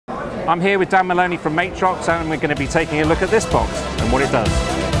I'm here with Dan Maloney from Matrox, and we're going to be taking a look at this box and what it does.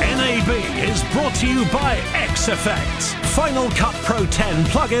 NAB is brought to you by X-Effects, Final Cut Pro 10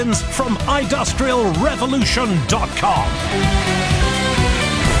 plugins from industrialrevolution.com.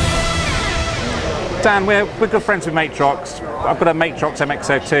 Dan, we're good friends with Matrox. I've got a Matrox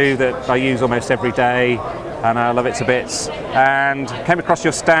MX-02 that I use almost every day, and I love it to bits. And came across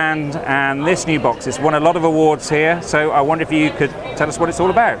your stand, and this new box has won a lot of awards here, so I wonder if you could tell us what it's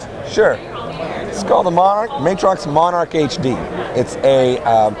all about. Sure. It's called the Matrox Monarch HD. It's a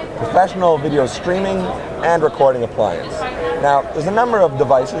professional video streaming and recording appliance. Now, there's a number of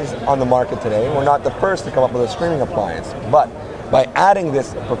devices on the market today. We're not the first to come up with a streaming appliance, but by adding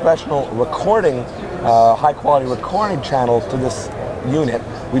this professional recording, high-quality recording channel to this unit,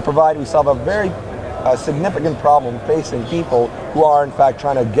 we solve a very significant problem facing people who are, in fact,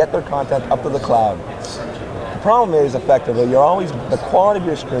 trying to get their content up to the cloud. The problem is, effectively, the quality of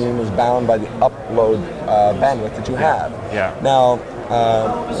your stream is bound by the upload bandwidth that you have. Yeah. Now,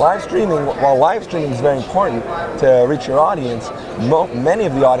 while live streaming is very important to reach your audience, many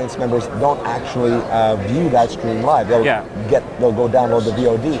of the audience members don't actually view that stream live. They'll go download the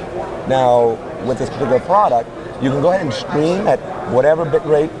VOD. Now, with this particular product, you can go ahead and stream at whatever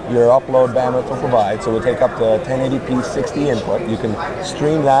bitrate your upload bandwidth will provide. So we'll take up to 1080p 60 input. You can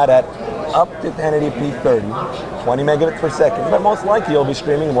stream that at up to 1080p 30, 20 megabits per second, but most likely you'll be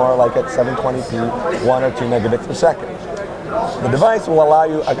streaming more like at 720p 1 or 2 megabits per second. The device will allow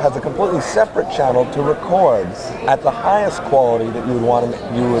you, has a completely separate channel to record at the highest quality that you would want to,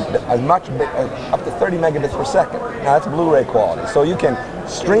 up to 30 megabits per second. Now that's Blu-ray quality. So you can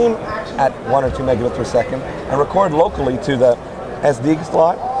stream at 1 or 2 megabits per second and record locally to the SD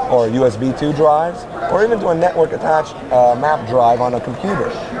slot or USB 2 drives, or even to a network attached map drive on a computer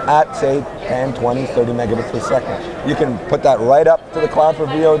at, say, 10, 20, 30 megabits per second. You can put that right up to the cloud for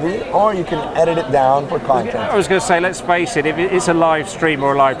VOD, or you can edit it down for content. I was going to say, let's face it, if it's a live stream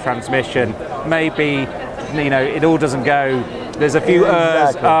or a live transmission, maybe, it all doesn't go. There's a few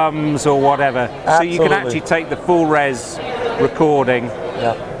ums or whatever. Absolutely. So you can actually take the full res recording,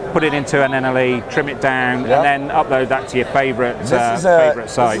 put it into an NLE, trim it down, and then upload that to your favorite site.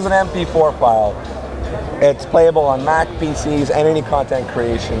 This is an MP4 file. It's playable on Mac PCs and any content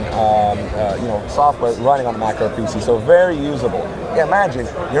creation software running on a Mac or PC. So very usable. Yeah, imagine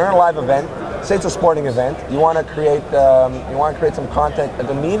you're in a live event. Say it's a sporting event. You want to create some content and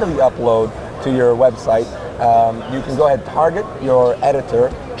immediately upload to your website. You can go ahead, target your editor,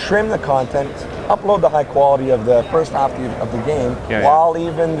 trim the content, upload the high quality of the first half of the game, while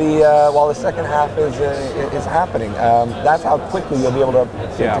the second half is happening. That's how quickly you'll be able to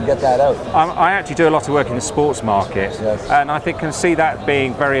get that out. I actually do a lot of work in the sports market, and I can see that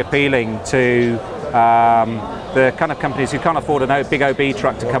being very appealing to the kind of companies who can't afford a big OB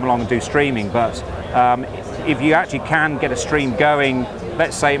truck to come along and do streaming. But if you actually can get a stream going,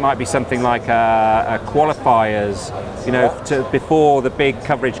 let's say it might be something like a qualifiers, before the big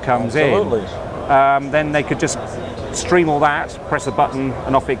coverage comes in. Then they could just stream all that, press the button,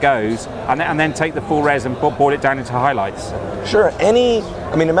 and off it goes, and then take the full res and board it down into highlights. Sure.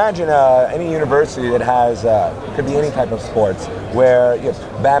 Imagine any university that has, could be any type of sports, where you have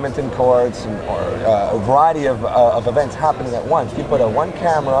badminton courts or a variety of events happening at once. You put one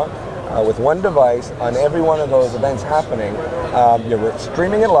camera with one device on every one of those events happening. You're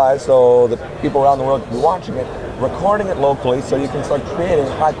streaming it live, so the people around the world can be watching it, recording it locally, so you can start creating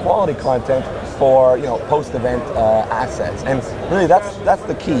high quality content for post-event assets. And really, that's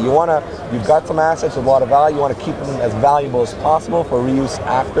the key. You've got some assets with a lot of value. You want to keep them as valuable as possible for reuse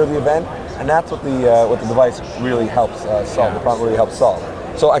after the event, and that's what the device really helps solve. The product really helps solve.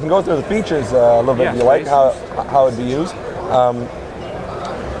 So I can go through the features a little bit if you like, how it would be used.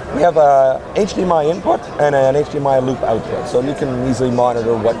 We have a HDMI input and an HDMI loop output, so you can easily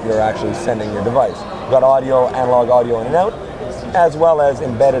monitor what you're actually sending your device. We've got audio, analog audio in and out, as well as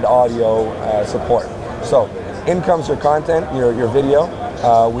embedded audio support. So in comes your content, your video.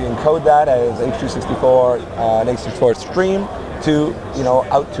 We encode that as H.264, an H.264 stream to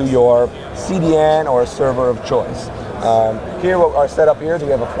out to your CDN or server of choice. Here, what our setup here is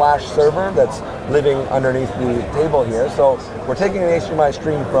we have a flash server that's living underneath the table here. So we're taking an HDMI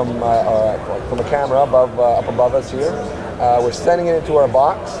stream from a camera up above us here. We're sending it into our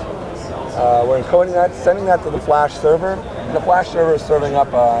box. We're encoding that, sending that to the flash server. And the flash server is serving up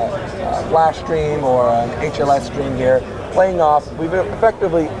a flash stream or an HLS stream here, playing off. We've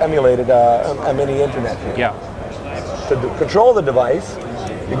effectively emulated a mini internet here. Yeah. To control the device,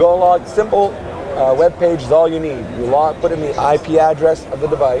 you go along, simple web page is all you need. You put in the IP address of the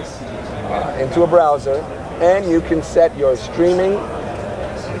device into a browser, and you can set your streaming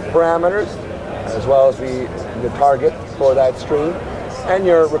parameters, as well as the target for that stream, and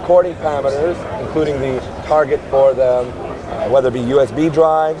your recording parameters, including the target for the, whether it be USB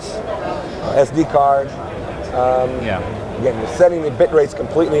drives, SD card. Again, you're setting the bit rates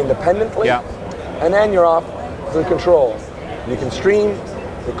completely independently, and then you're off to the control. You can stream,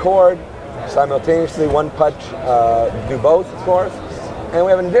 record, simultaneously, one punch, do both, of course. And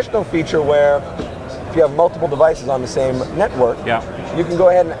we have an additional feature where if you have multiple devices on the same network, you can go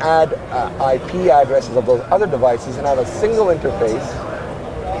ahead and add IP addresses of those other devices and have a single interface,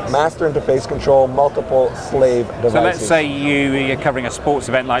 master interface, control multiple slave devices. So let's say you're covering a sports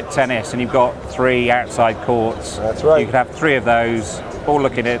event like tennis and you've got 3 outside courts. That's right. You could have 3 of those, all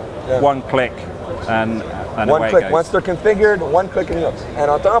looking at one click and one away click. it goes. Once they're configured, one click and you go. And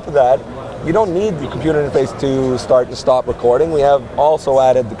on top of that, you don't need the computer interface to start and stop recording. We have also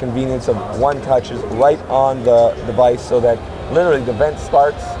added the convenience of one touch right on the device, so that literally the event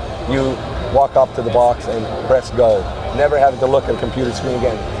starts, you walk up to the box and press go. Never having to look at a computer screen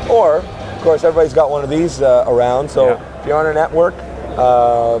again. Or, of course, everybody's got one of these around, so if you're on a network,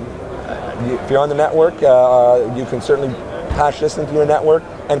 you can certainly patch this into your network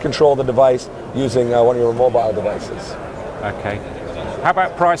and control the device using one of your mobile devices. Okay. How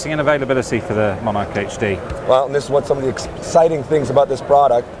about pricing and availability for the Monarch HD? Well, and this is what some of the exciting things about this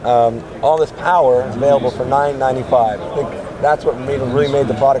product. All this power is available for $9.95. I think that's what really made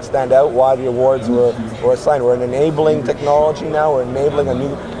the product stand out, why the awards were assigned. We're an enabling technology now. We're enabling a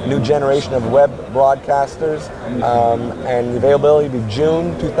new generation of web broadcasters, and the availability will be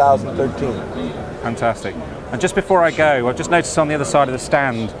June 2013. Fantastic. And just before I go, I've just noticed on the other side of the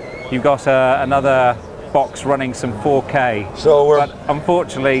stand, you've got another box running some 4K, but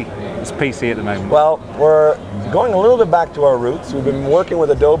unfortunately it's PC at the moment. Well, we're going a little bit back to our roots. We've been working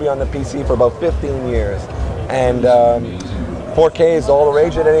with Adobe on the PC for about 15 years, and 4K is all the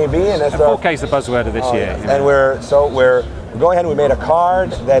rage at NAB, and 4K is the buzzword of this year. And we're go ahead and we made a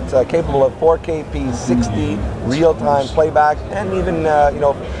card that's capable of 4K 60 real-time playback, and even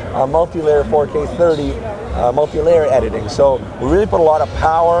multi-layer 4K 30 multi-layer editing. So we really put a lot of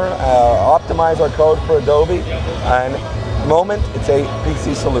power, optimize our code for Adobe, and at the moment it's a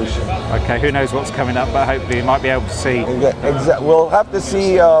PC solution. Okay, who knows what's coming up, but hopefully you might be able to see. We'll have to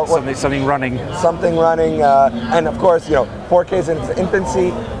see something running. Something running, and of course, 4K is in its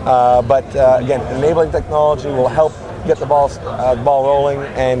infancy, but again, enabling technology will help get the ball rolling,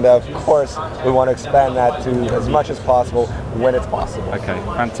 and of course we want to expand that to as much as possible when it's possible. Okay,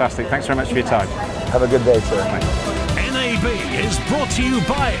 fantastic. Thanks very much for your time. Have a good day, sir. Thanks. NAB is brought to you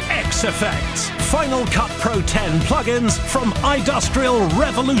by XFX, Final Cut Pro 10 plugins from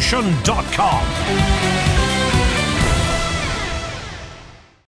industrialrevolution.com.